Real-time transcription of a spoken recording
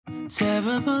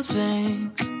Terrible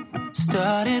things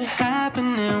started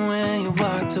happening when you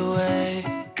walked away.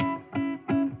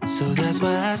 So that's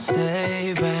why I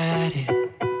stay right here.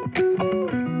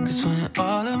 'Cause when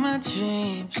all of my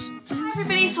dreams. Hi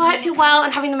everybody, so I hope you're well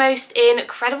and having the most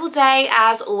incredible day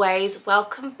as always.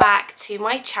 Welcome back to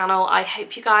my channel. I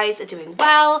hope you guys are doing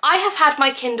well. I have had my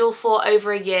Kindle for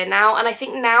over a year now, and I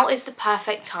think now is the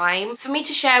perfect time for me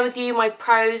to share with you my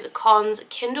pros, cons,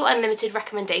 Kindle Unlimited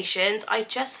recommendations. I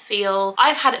just feel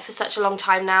I've had it for such a long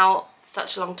time now,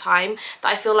 that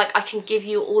I feel like I can give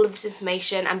you all of this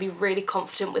information and be really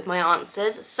confident with my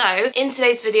answers. So in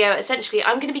today's video, essentially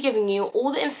I'm going to be giving you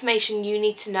all the information you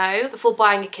need to know before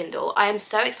buying a Kindle. I am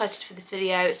so excited for this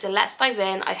video, so let's dive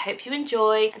in. I hope you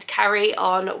enjoy and carry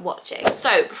on watching.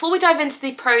 So before we dive into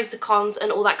the pros, the cons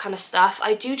and all that kind of stuff,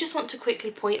 I do just want to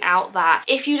quickly point out that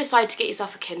if you decide to get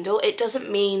yourself a Kindle, it doesn't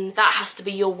mean that has to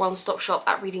be your one-stop shop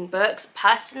at reading books.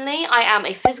 Personally, I am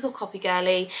a physical copy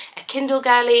girly, a Kindle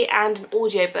girly, and an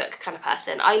audiobook kind of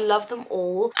person. I love them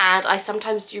all, and I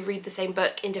sometimes do read the same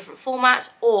book in different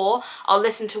formats, or I'll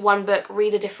listen to one book,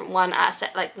 read a different one at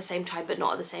the same time, but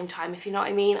not at the same time, if you know what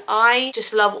I mean. I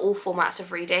just love all formats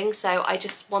of reading, so I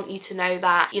just want you to know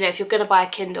that, you know, if you're going to buy a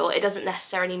Kindle, it doesn't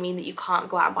necessarily mean that you can't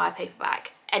go out and buy a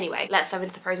paperback. Anyway, let's dive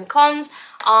into the pros and cons.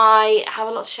 I have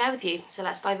a lot to share with you, so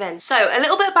let's dive in. So a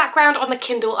little bit of background on the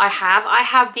Kindle I have. I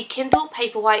have the Kindle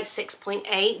Paperwhite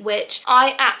 6.8, which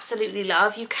I absolutely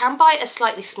love. You can buy a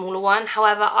slightly smaller one.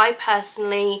 However, I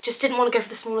personally just didn't want to go for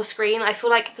the smaller screen. I feel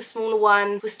like the smaller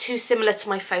one was too similar to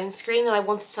my phone screen, and I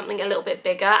wanted something a little bit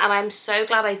bigger, and I'm so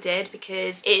glad I did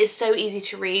because it is so easy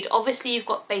to read. Obviously, you've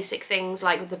got basic things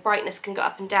like the brightness can go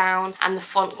up and down, and the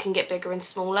font can get bigger and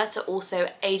smaller to also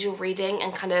aid your reading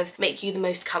and kind of make you the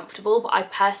most comfortable. But I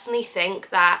personally think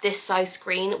that this size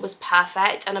screen was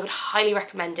perfect, and I would highly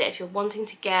recommend it if you're wanting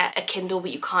to get a Kindle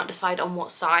but you can't decide on what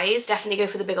size. Definitely go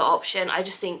for the bigger option. I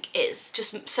just think it's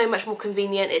just so much more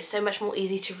convenient, it's so much more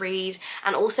easy to read,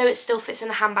 and also it still fits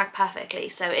in a handbag perfectly,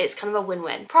 so it's kind of a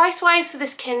win-win. Price wise for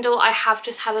this Kindle, I have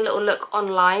just had a little look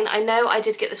online. I know I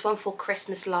did get this one for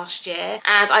Christmas last year,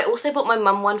 and I also bought my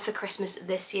mum one for Christmas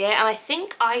this year, and I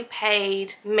think I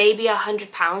paid maybe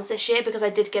 £100 this year because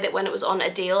I did get it when it was on a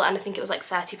deal, and I think it was like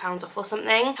 £30 off or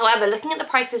something. However, looking at the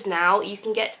prices now, you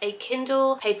can get a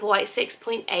Kindle Paperwhite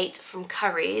 6.8 from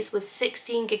Currys with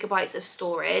 16 gigabytes of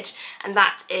storage, and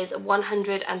that is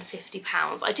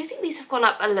 £150. I do think these have gone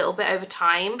up a little bit over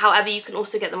time. However, you can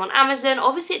also get them on Amazon.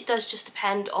 Obviously, it does just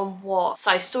depend on what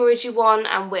size storage you want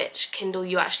and which Kindle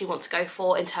you actually want to go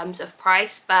for in terms of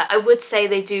price, but I would say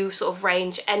they do sort of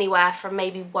range anywhere from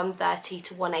maybe £130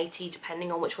 to £180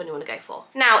 depending on which one you want to go for.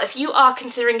 Now, if you are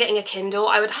considering getting a Kindle,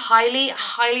 I would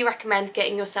highly recommend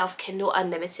getting yourself Kindle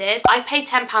Unlimited. I pay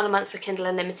 £10 a month for Kindle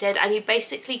Unlimited, and you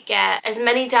basically get as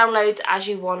many downloads as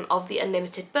you want of the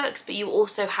unlimited books, but you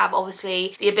also have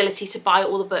obviously the ability to buy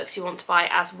all the books you want to buy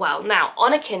as well. Now,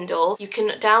 on a Kindle, you can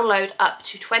download up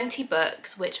to 20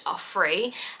 books, which are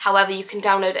free. However, you can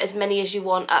download as many as you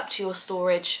want up to your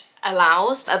storage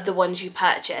allows of the ones you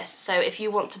purchase. So if you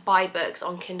want to buy books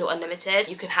on Kindle Unlimited,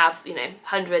 you can have, you know,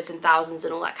 hundreds and thousands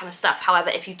and all that kind of stuff.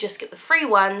 However, if you just get the free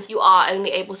ones, you are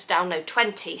only able to download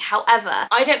 20. However,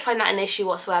 I don't find that an issue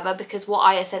whatsoever, because what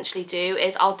I essentially do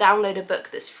is I'll download a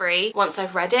book that's free. Once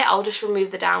I've read it, I'll just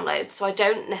remove the download, so I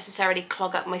don't necessarily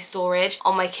clog up my storage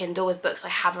on my Kindle with books I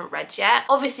haven't read yet.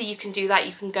 Obviously, you can do that.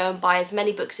 You can go and buy as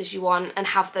many books as you want and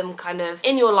have them kind of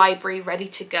in your library ready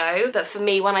to go. But for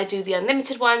me, when I do the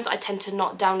unlimited ones, I tend to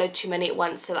not download too many at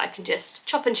once so that I can just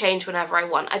chop and change whenever I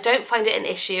want. I don't find it an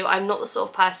issue. I'm not the sort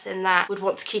of person that would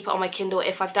want to keep it on my Kindle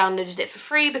if I've downloaded it for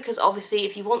free, because obviously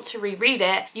if you want to reread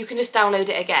it, you can just download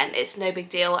it again. It's no big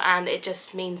deal, and it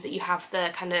just means that you have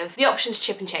the kind of the option to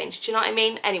chip and change. Do you know what I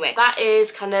mean? Anyway, that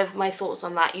is kind of my thoughts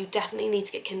on that. You definitely need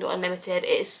to get Kindle Unlimited.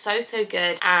 It is so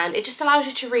good, and it just allows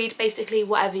you to read basically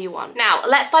whatever you want. Now,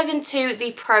 let's dive into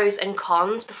the pros and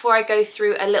cons before I go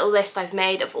through a little list I've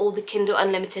made of all the Kindle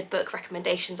Unlimited book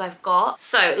recommendations I've got.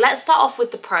 So let's start off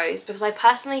with the pros, because I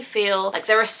personally feel like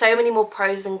there are so many more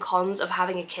pros than cons of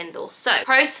having a Kindle. So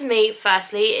pros to me,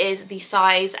 firstly, is the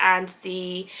size and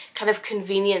the kind of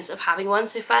convenience of having one.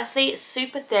 So firstly, it's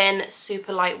super thin,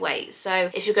 super lightweight. So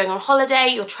if you're going on holiday,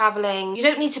 you're traveling, you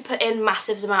don't need to put in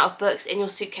massive amount of books in your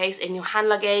suitcase, in your hand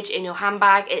luggage, in your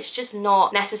handbag. It's just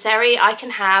not necessary. I can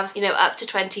have, you know, up to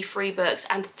 20 free books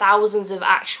and thousands of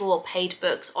actual paid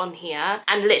books on here,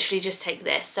 and literally just take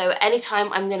this. So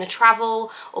anytime I'm going to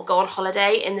travel or go on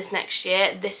holiday in this next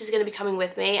year, this is going to be coming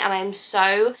with me, and I'm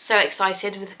so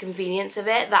excited with the convenience of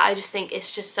it that I just think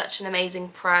it's just such an amazing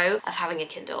pro of having a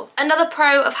Kindle. Another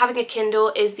pro of having a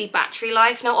Kindle is the battery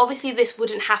life. Now obviously this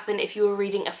wouldn't happen if you were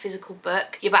reading a physical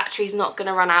book. Your battery's not going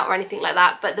to run out or anything like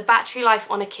that, but the battery life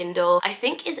on a Kindle I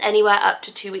think is anywhere up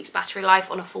to 2 weeks battery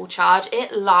life on a full charge.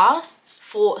 It lasts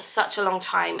for such a long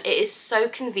time. It is so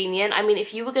convenient. I mean,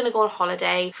 if you were going to go on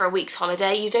holiday for a week's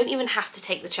holiday, you don't even have to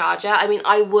take the charger. I mean,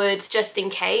 I would just in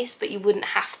case, but you wouldn't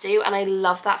have to, and I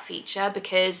love that feature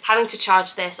because having to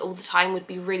charge this all the time would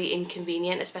be really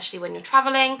inconvenient, especially when you're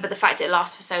traveling. But the fact it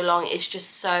lasts for so long is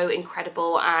just so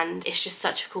incredible, and it's just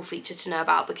such a cool feature to know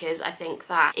about, because I think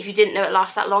that if you didn't know it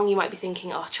lasts that long, you might be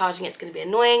thinking, oh, charging it's going to be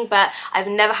annoying, but I've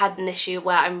never had an issue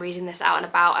where I'm reading this out and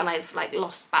about and I've like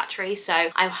lost battery,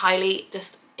 so I'm highly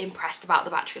just impressed about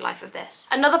the battery life of this.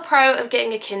 Another pro of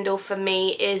getting a Kindle for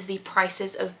me is the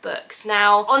prices of books.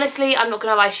 Now honestly, I'm not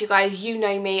gonna lie to you guys, you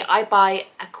know me, I buy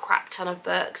a crap ton of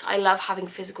books. I love having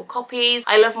physical copies.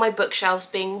 I love my bookshelves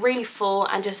being really full,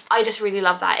 and I just really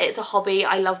love that. It's a hobby.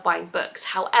 I love buying books.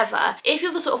 However, if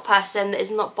you're the sort of person that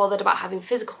is not bothered about having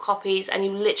physical copies and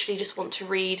you literally just want to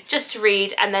read just to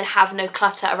read and then have no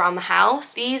clutter around the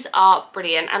house, these are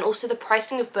brilliant. And also the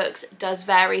pricing of books does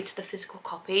vary to the physical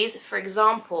copies. For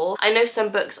example, I know some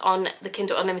books on the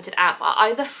Kindle Unlimited app are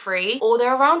either free or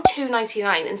they're around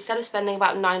 £2.99. Instead of spending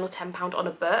about £9 or £10 on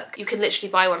a book, you can literally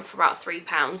buy one for about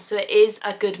 £3. So it is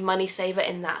a good money saver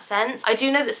in that sense. I do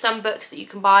know that some books that you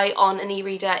can buy on an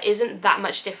e-reader isn't that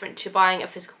much different to buying a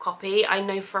physical copy. I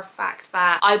know for a fact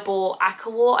that I bought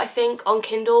Akawar, I think, on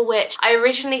Kindle, which I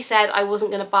originally said I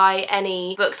wasn't going to buy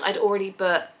any books I'd already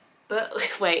but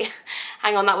wait,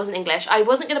 hang on, that wasn't English. I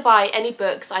wasn't going to buy any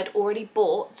books I'd already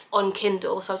bought on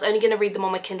Kindle, so I was only going to read them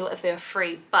on my Kindle if they were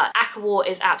free. But Akawar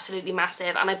is absolutely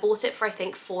massive, and I bought it for I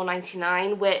think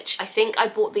 £4.99, which I think I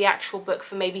bought the actual book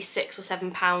for maybe £6 or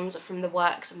 £7 from the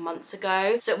works months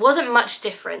ago. So it wasn't much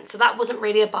different, so that wasn't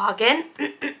really a bargain.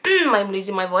 I'm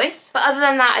losing my voice. But other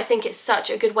than that, I think it's such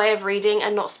a good way of reading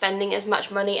and not spending as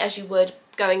much money as you would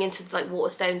going into like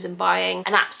Waterstones and buying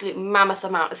an absolute mammoth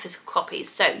amount of physical copies.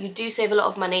 So you do save a lot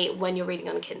of money when you're reading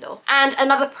on a Kindle. And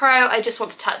another pro I just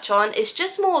want to touch on is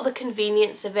just more the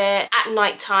convenience of it at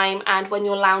night time and when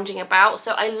you're lounging about.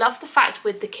 So I love the fact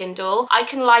with the Kindle, I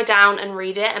can lie down and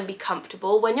read it and be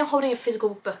comfortable. When you're holding a physical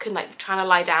book and like trying to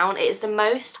lie down, it is the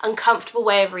most uncomfortable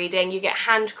way of reading. You get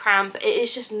hand cramp. It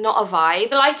is just not a vibe.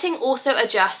 The lighting also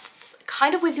adjusts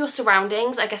kind of with your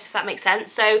surroundings, I guess, if that makes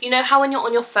sense. So you know how when you're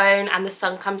on your phone and the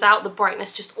sun comes out, the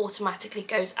brightness just automatically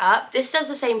goes up. This does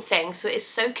the same thing, so it's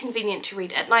so convenient to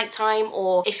read at nighttime,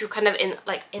 or if you're kind of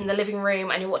in the living room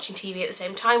and you're watching TV at the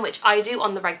same time, which I do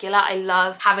on the regular. I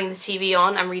love having the TV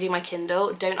on and reading my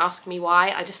Kindle. Don't ask me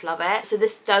why, I just love it. So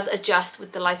this does adjust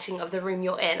with the lighting of the room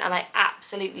you're in, and I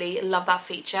absolutely love that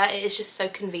feature. It is just so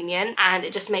convenient, and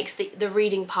it just makes the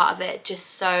reading part of it just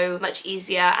so much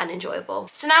easier and enjoyable.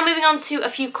 So now moving on to a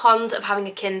few cons of having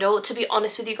a Kindle. To be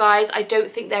honest with you guys, I don't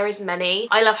think there is many.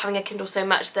 I love having a Kindle so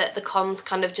much that the cons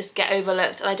kind of just get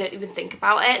overlooked and I don't even think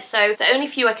about it. So the only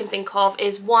few I can think of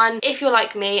is, one, if you're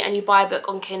like me and you buy a book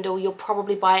on Kindle, you'll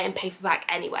probably buy it in paperback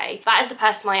anyway. That is the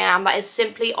person I am. That is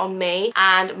simply on me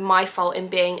and my fault in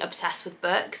being obsessed with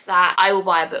books, that I will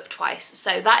buy a book twice.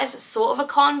 So that is sort of a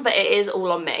con, but it is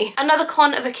all on me. Another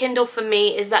con of a Kindle for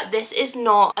me is that this is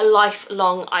not a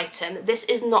lifelong item. This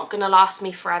is not going to last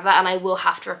me forever, and I will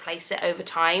have to replace it over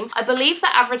time. I believe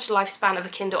the average lifespan of a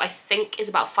Kindle, I think, is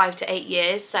about 5 to 8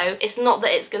 years, so it's not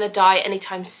that it's going to die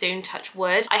anytime soon, touch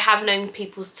wood. I have known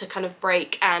people's to kind of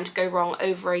break and go wrong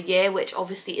over a year, which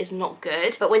obviously is not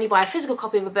good, but when you buy a physical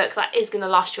copy of a book, that is going to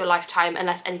last you a lifetime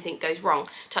unless anything goes wrong.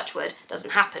 Touch wood,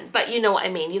 doesn't happen, but you know what I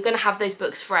mean. You're going to have those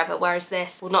books forever, whereas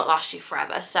this will not last you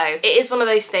forever. So it is one of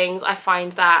those things. I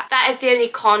find that is the only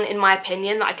con, in my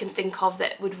opinion, that I can think of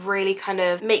that would really kind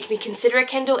of make me consider a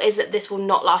Kindle, is that this will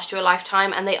not last you a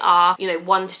lifetime, and they are, you know,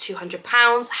 £100 to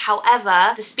 £200.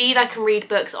 However, the speed I can read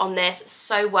books on this,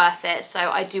 so worth it.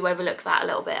 So I do overlook that a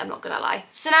little bit, I'm not gonna lie.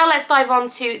 So now let's dive on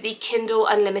to the Kindle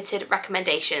Unlimited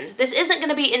recommendations. This isn't going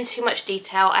to be in too much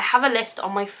detail. I have a list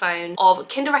on my phone of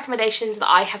Kindle recommendations that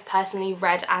I have personally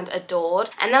read and adored,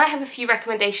 and then I have a few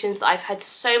recommendations that I've heard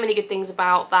so many good things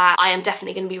about that I am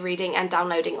definitely going to be reading and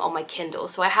downloading on my Kindle.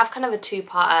 So I have kind of a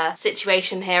two-parter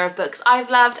situation here of books I've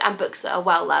loved and books that are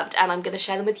well loved, and I'm going to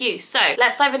share them with you. So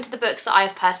let's dive into the books that I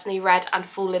have personally read and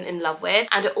fallen in love with,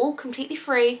 and are all completely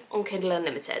free on Kindle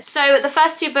Unlimited. So the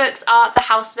first two books are The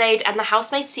Housemaid and The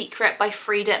Housemaid's Secret by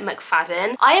Frida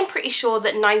McFadden. I am pretty sure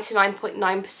that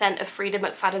 99.9% of Frida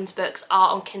McFadden's books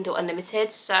are on Kindle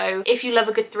Unlimited, so if you love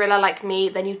a good thriller like me,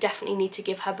 then you definitely need to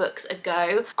give her books a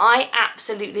go. I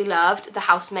absolutely loved The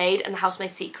Housemaid and The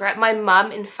Housemaid's Secret. My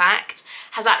mum, in fact,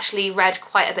 has actually read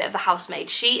quite a bit of The Housemaid.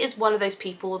 She is one of those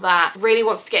people that really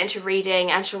wants to get into reading,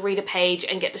 and she'll read a page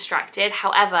and get distracted.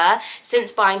 However,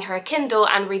 since buying her a Kindle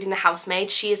and reading The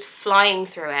Housemaid, she is flying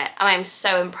through it, and I am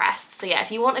so impressed. So yeah,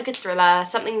 if you want a good thriller,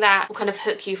 something that will kind of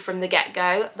hook you from the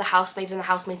get-go, The Housemaid and The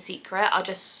Housemaid's Secret are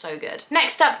just so good.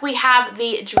 Next up, we have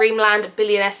the Dreamland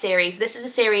Billionaire series. This is a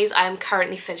series I am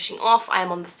currently finishing off. I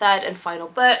am on the third and final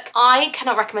book. I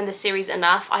cannot recommend this series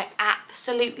enough. I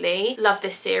absolutely love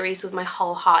this series with my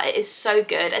whole heart. It is so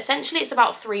good. Essentially, it's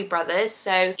about three brothers,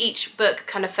 so each book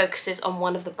kind of focuses on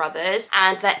one of the brothers,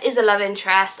 and there is a love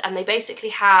interest, and they basically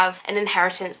have an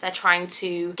inheritance they're trying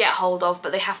to get hold of,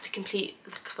 but they have to complete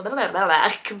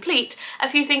a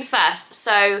few things first.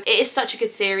 So it is such a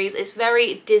good series. It's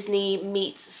very Disney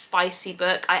meets spicy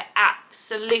book. I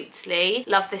absolutely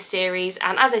love this series,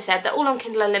 and as I said, they're all on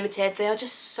Kindle Unlimited. They are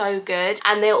just so good,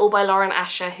 and they're all by Lauren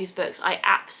Asher, whose books I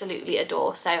absolutely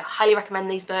adore. So highly recommend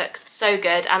these books. So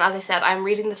good. And as I said, I'm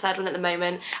reading the third one at the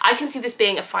moment. I can see this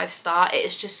being a 5-star. It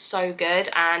is just so good,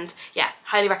 and yeah,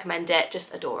 highly recommend it.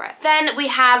 Just adore it. Then we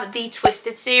have the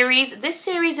Twisted series. This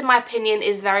series, in my opinion,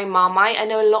 is very Marmite. I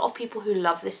know a lot of people who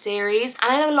love this series,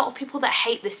 and I know a lot of people that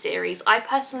hate this series. I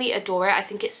personally adore it. I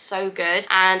think it's so good.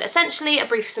 And essentially, a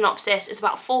brief synopsis is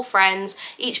about 4 friends.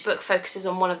 Each book focuses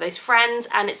on one of those friends,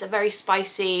 and it's a very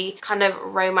spicy kind of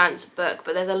romance book,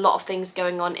 but there's a lot of things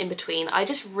going on in between. I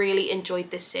just really enjoyed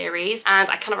this series, and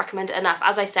I cannot recommend it enough.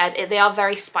 As I said, they are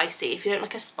very spicy. If you don't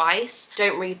like a spice,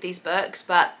 don't read these books,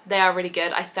 but they are really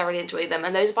good. I thoroughly enjoy them,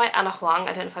 and those are by Anna Huang.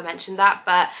 I don't know if I mentioned that,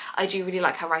 but I do really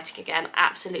like her writing again.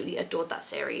 Absolutely adored that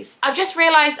series. I've just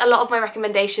realized a lot of my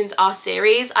recommendations are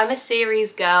series. I'm a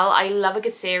series girl. I love a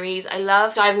good series. I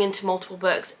love diving into multiple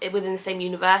books within the same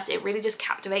universe. It really just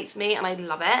captivates me, and I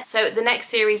love it. So the next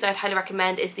series I'd highly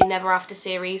recommend is the Never After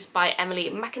series by Emily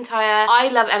McIntyre. I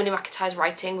love Emily McIntyre's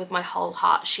writing with my whole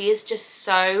heart. She is just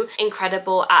so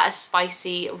incredible at a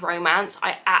spicy romance.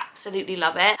 I absolutely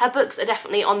love it. Her books are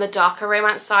definitely on the darker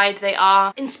romance side. They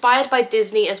are inspired by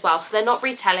Disney as well, so they're not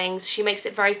retellings. She makes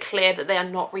it very clear that they are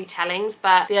not retellings,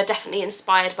 but they are definitely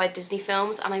inspired by Disney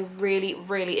films, and I really,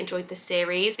 really enjoyed this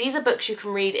series. These are books you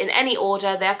can read in any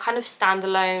order. They're kind of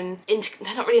standalone.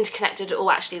 They're not really interconnected at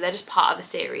all, actually. They're just part of a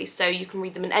series, so you can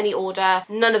read them in any order.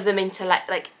 None of them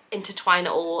intertwine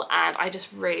at all, and I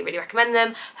just really, really recommend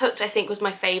them. Hooked, I think, was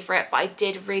my favourite, but I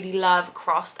did really love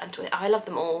Crossed and I love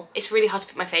them all. It's really hard to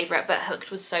pick my favourite, but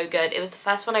Hooked was so good. It was the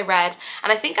first one I read,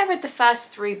 and I think I read the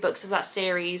first 3 books of that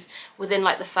series within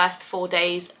like the first 4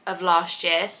 days of last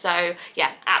year, so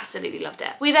yeah, absolutely loved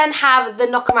it. We then have the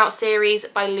Knock 'Em Out series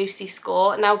by Lucy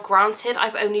Score. Now granted,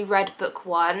 I've only read book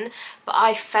 1, but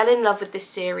I fell in love with this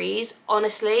series.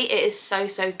 Honestly, it is so,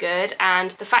 so good,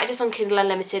 and the fact it's on Kindle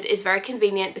Unlimited is very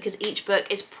convenient because each book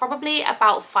is probably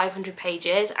about 500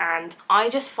 pages, and I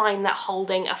just find that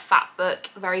holding a fat book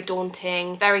very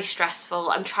daunting, very stressful.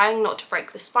 I'm trying not to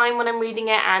break the spine when I'm reading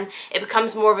it, and it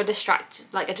becomes more of a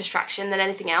distraction than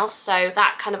anything else, so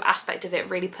that kind of aspect of it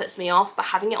really puts me off. But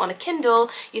having it on a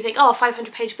Kindle, you think, oh, a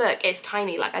 500-page book, it's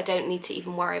tiny, like I don't need to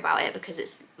even worry about it because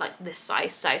it's like this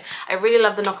size. So I really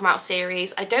love the Knock 'Em Out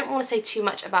series. I don't want to say too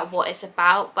much about what it's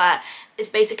about, but it's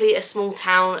basically a small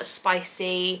town,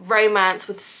 spicy romance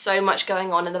with so much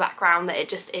going on in the background that it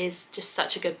just is just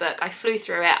such a good book. I flew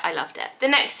through it. I loved it. The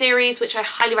next series, which I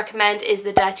highly recommend, is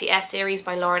the Dirty Air series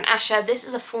by Lauren Asher. This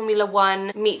is a Formula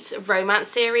One meets romance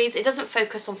series. It doesn't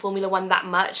focus on Formula One that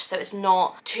much, so it's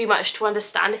not too much to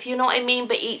understand, if you know what I mean,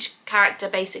 but each character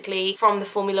basically from the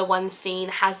Formula One scene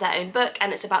has their own book,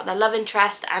 and it's about their love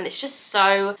interest, and it's just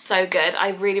so, so good. I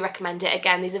really recommend it.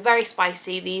 Again, these are very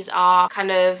spicy. These are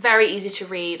kind of very easy to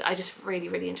read. I just really,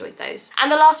 really enjoyed those. And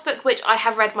the last book, which I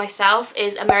have read myself,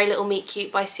 is A Merry Little Meet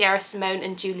Cute by Sierra Simone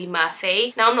and Julie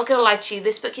Murphy. Now, I'm not gonna lie to you,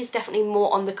 this book is definitely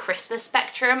more on the Christmas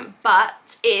spectrum,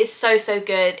 but it is so, so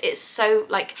good. It's so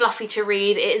like fluffy to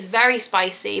read. It is very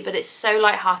spicy, but it's so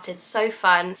lighthearted, so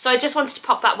fun. So I just wanted to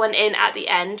pop that one in at the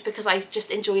end because I just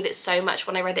enjoyed it so much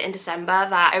when I read it in December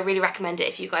that I really recommend it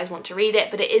if you guys want to read it.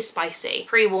 But it is spicy.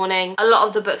 Pre-warning, a lot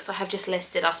of the books I have just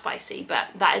listed are spicy, but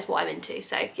that is what I'm into,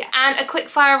 so yeah. And a quick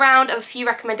fire round of a few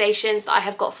recommendations that I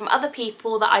have got from other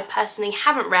people that I personally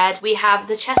haven't read. We have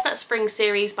the Chestnut Spring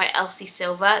series by Elsie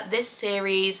Silver. This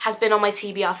series has been on my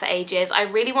TBR for ages. I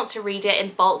really want to read it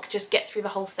in bulk, just get through the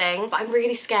whole thing, but I'm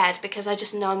really scared because I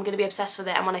just know I'm going to be obsessed with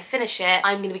it, and when I finish it,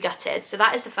 I'm going to be gutted. So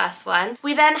that is the first one.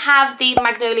 We then have the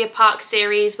Magnolia Park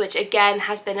series, which again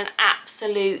has been an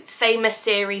absolute famous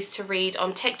series to read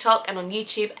on TikTok and on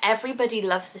YouTube. Everybody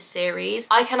loves this series.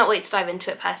 I cannot wait to dive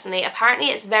into it personally. Apparently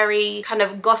it's very kind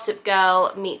of Gossip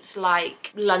Girl meets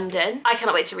like London. I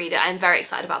cannot wait to read it. I'm very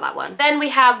excited about that one. Then we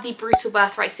have the Brutal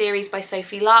Birthright series by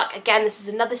Sophie Lark. Again, this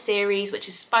is another series which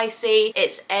is spicy.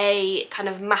 It's a kind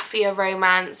of mafia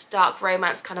romance, dark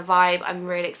romance kind of vibe. I'm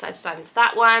really excited to dive into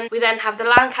that one. We then have the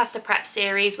Lancaster Prep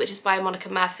series, which is by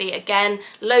Monica Murphy. Again,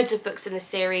 loads of books in this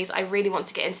series. I really want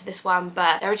to get into this one,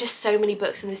 but there are just so many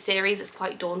books in this series. It's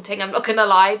quite daunting, I'm not gonna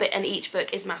lie, and each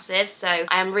book is massive, so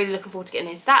I am really looking forward to getting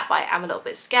into that, but I am a little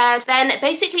bit scared. Then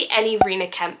basically any Rena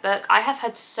Kent book. I have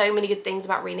heard so many good things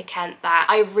about Rena Kent that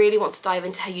I really want to dive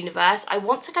into her universe. I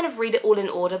want to kind of read it all in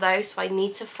order though, so I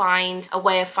need to find a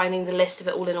way of finding the list of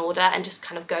it all in order and just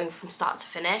kind of going from start to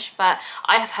finish, but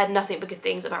I have heard nothing but good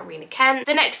things about Rena Kent.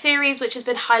 The next series, which has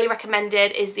been highly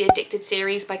recommended, is the Addicted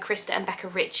series by Krista and Becca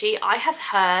Ritchie. I have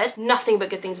heard nothing but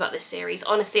good things about this series.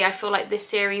 Honestly, I feel like this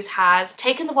series has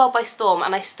taken the world by storm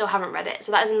and I still haven't read it.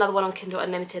 So that is another one on Kindle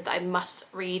Unlimited that I must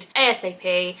read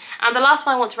ASAP. And the last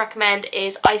one I want to recommend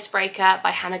is Icebreaker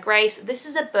by Hannah Grace. This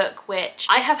is a book which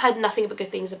I have heard nothing but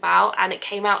good things about, and it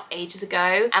came out ages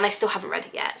ago and I still haven't read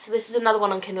it yet. So this is another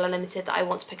one on Kindle Unlimited that I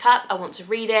want to pick up. I want to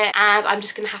read it, and I'm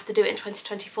just gonna have to do it in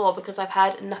 2024 because I've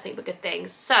heard nothing but good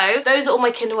things. So those are all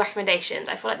my Kindle recommendations.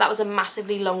 I feel like that was a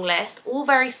massively long list, all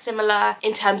very similar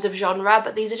in terms of genre,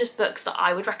 but these are just books that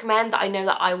I would recommend that I know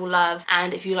that I will love,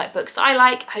 and if you like books that I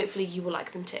like, hopefully you will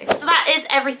like them too. So that is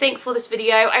everything for this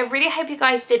video. I really hope you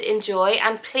guys did enjoy,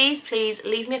 and please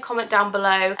leave me a comment down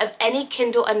below of any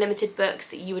Kindle Unlimited books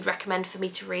that you would recommend for me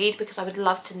to read, because I would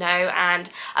love to know, and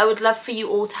I would love for you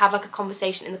all to have like a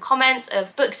conversation in the comments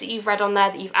of books that you've read on there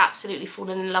that you've absolutely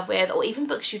fallen in love with, or even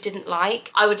books you didn't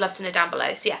like. I would love to know down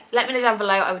below. So yeah, let me know down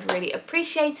below. I would really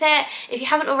appreciate it. If you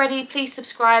haven't already, please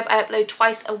subscribe. I upload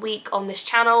twice a week on this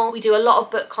channel. We do a lot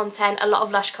of book content, a lot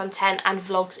of Lush content, and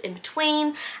vlogs in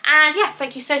between. And yeah,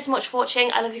 thank you so much for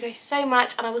watching. I love you guys so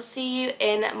much, and I will see you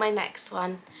in my next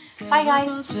one. Bye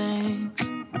guys. Things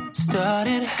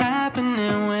started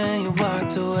happening when you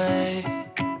walked away,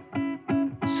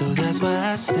 so that's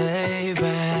why I stay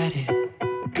right here.